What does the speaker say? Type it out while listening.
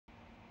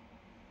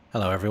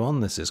Hello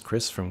everyone, this is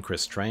Chris from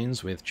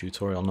ChrisTrains with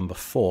tutorial number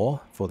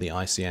 4 for the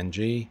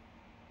ICNG,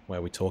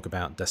 where we talk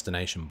about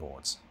destination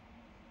boards.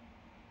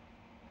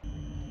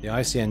 The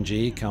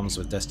ICNG comes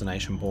with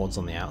destination boards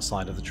on the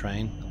outside of the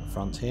train at the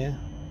front here,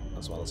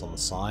 as well as on the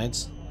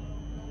sides,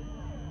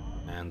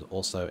 and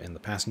also in the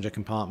passenger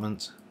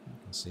compartment. You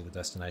can see the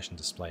destination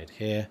displayed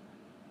here,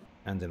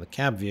 and in the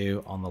cab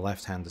view on the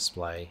left-hand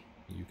display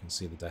you can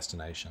see the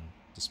destination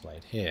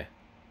displayed here.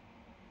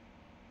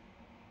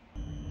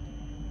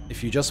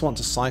 If you just want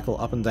to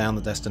cycle up and down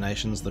the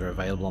destinations that are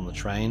available on the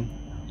train,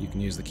 you can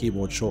use the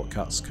keyboard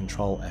shortcuts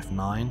Ctrl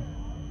F9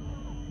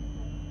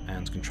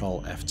 and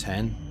Ctrl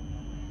F10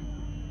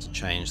 to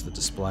change the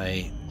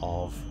display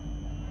of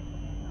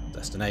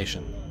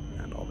destination.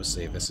 And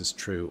obviously this is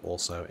true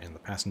also in the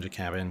passenger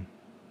cabin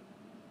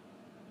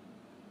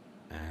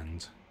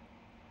and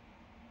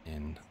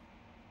in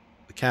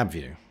the cab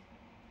view.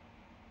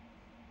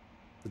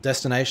 The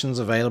destinations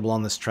available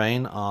on this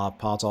train are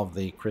part of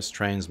the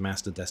ChrisTrains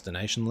master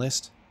destination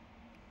list.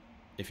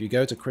 If you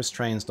go to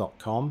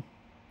ChrisTrains.com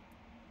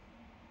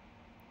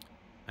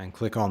and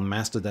click on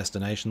master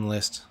destination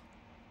list,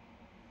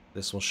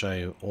 this will show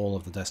you all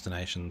of the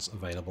destinations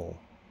available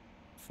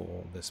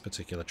for this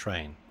particular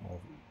train,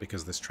 or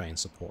because this train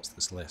supports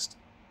this list.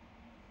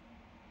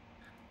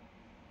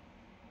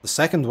 The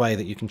second way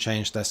that you can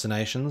change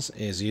destinations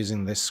is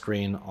using this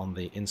screen on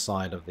the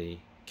inside of the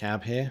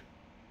cab here.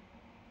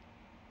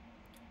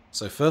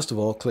 So first of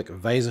all, click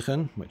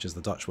Wijzigen, which is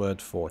the Dutch word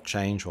for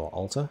change or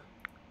alter,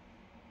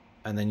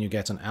 and then you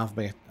get an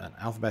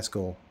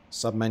alphabetical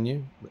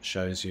submenu that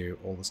shows you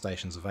all the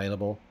stations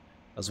available,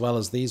 as well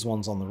as these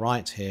ones on the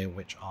right here,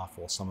 which are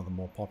for some of the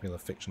more popular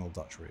fictional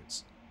Dutch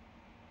routes.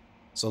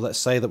 So let's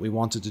say that we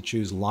wanted to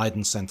choose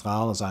Leiden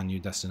Centraal as our new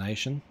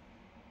destination.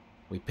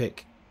 We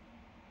pick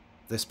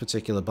this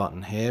particular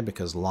button here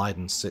because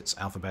Leiden sits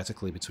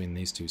alphabetically between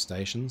these two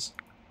stations.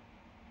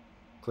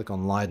 Click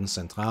on Leiden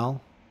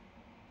Centraal.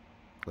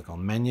 Click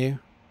on Menu,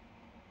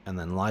 and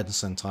then Leiden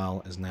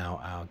Centraal is now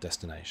our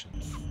destination.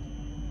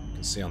 You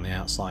can see on the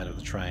outside of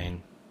the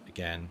train,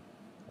 again,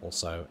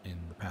 also in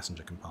the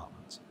passenger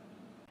compartment.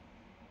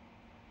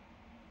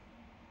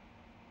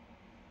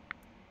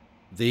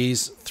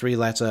 These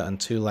 3-letter and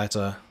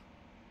 2-letter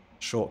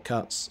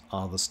shortcuts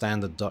are the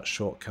standard Dutch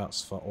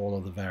shortcuts for all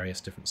of the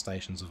various different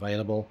stations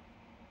available,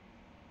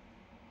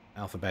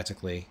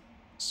 alphabetically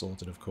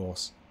sorted, of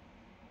course.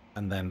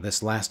 And then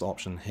this last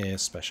option here,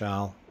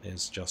 Speciaal,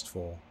 is just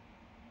for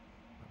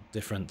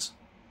different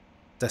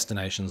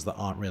destinations that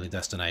aren't really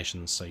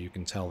destinations, so you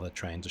can tell the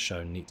train to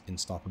show Niet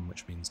instappen,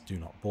 which means do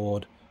not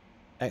board,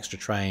 Extra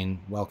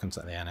Train, Welcome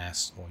to the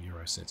NS, or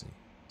Eurocity.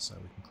 So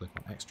we can click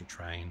on Extra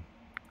Train,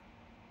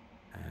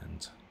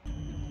 and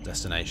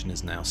destination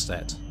is now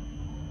set,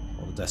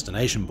 or the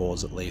destination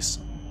boards at least,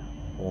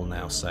 all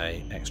now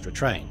say Extra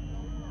Train.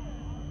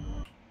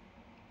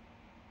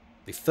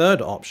 The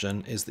third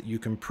option is that you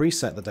can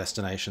preset the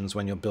destinations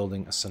when you're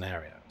building a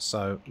scenario.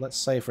 So let's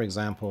say, for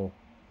example,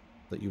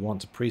 that you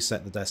want to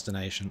preset the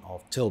destination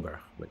of Tilburg,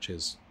 which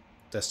is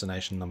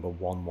destination number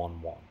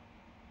 111.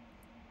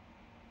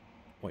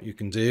 What you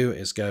can do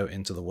is go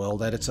into the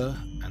world editor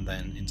and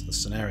then into the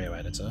scenario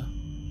editor.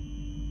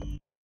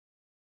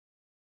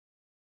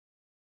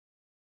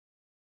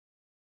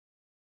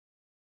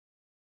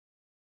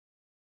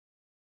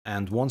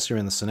 And once you're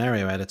in the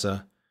scenario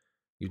editor,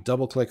 you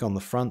double click on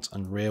the front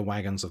and rear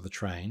wagons of the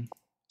train.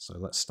 So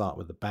let's start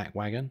with the back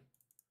wagon.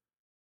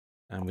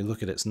 And we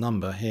look at its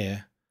number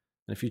here.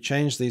 And if you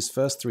change these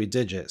first 3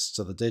 digits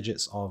to the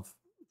digits of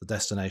the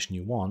destination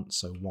you want,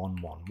 so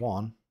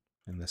 111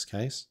 in this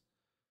case,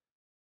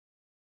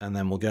 and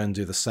then we'll go and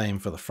do the same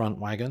for the front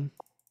wagon.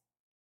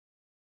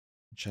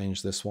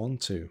 Change this one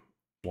to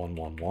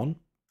 111.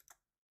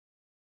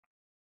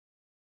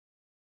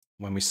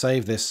 When we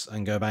save this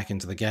and go back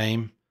into the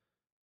game,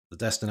 the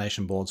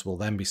destination boards will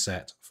then be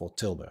set for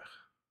Tilburg.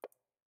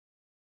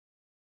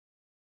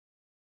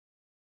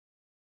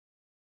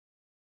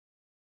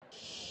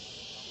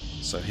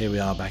 So here we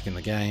are back in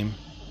the game,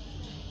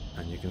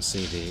 and you can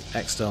see the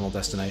external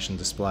destination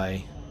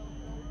display,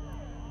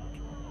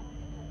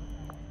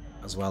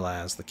 as well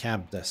as the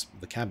cab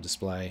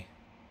display,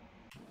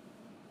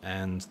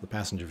 and the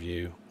passenger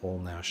view all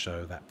now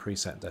show that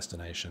preset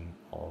destination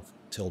of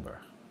Tilburg.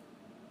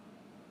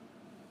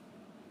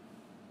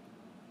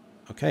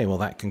 Okay, well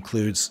that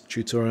concludes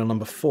tutorial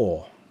number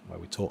 4, where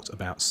we talked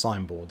about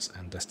signboards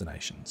and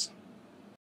destinations.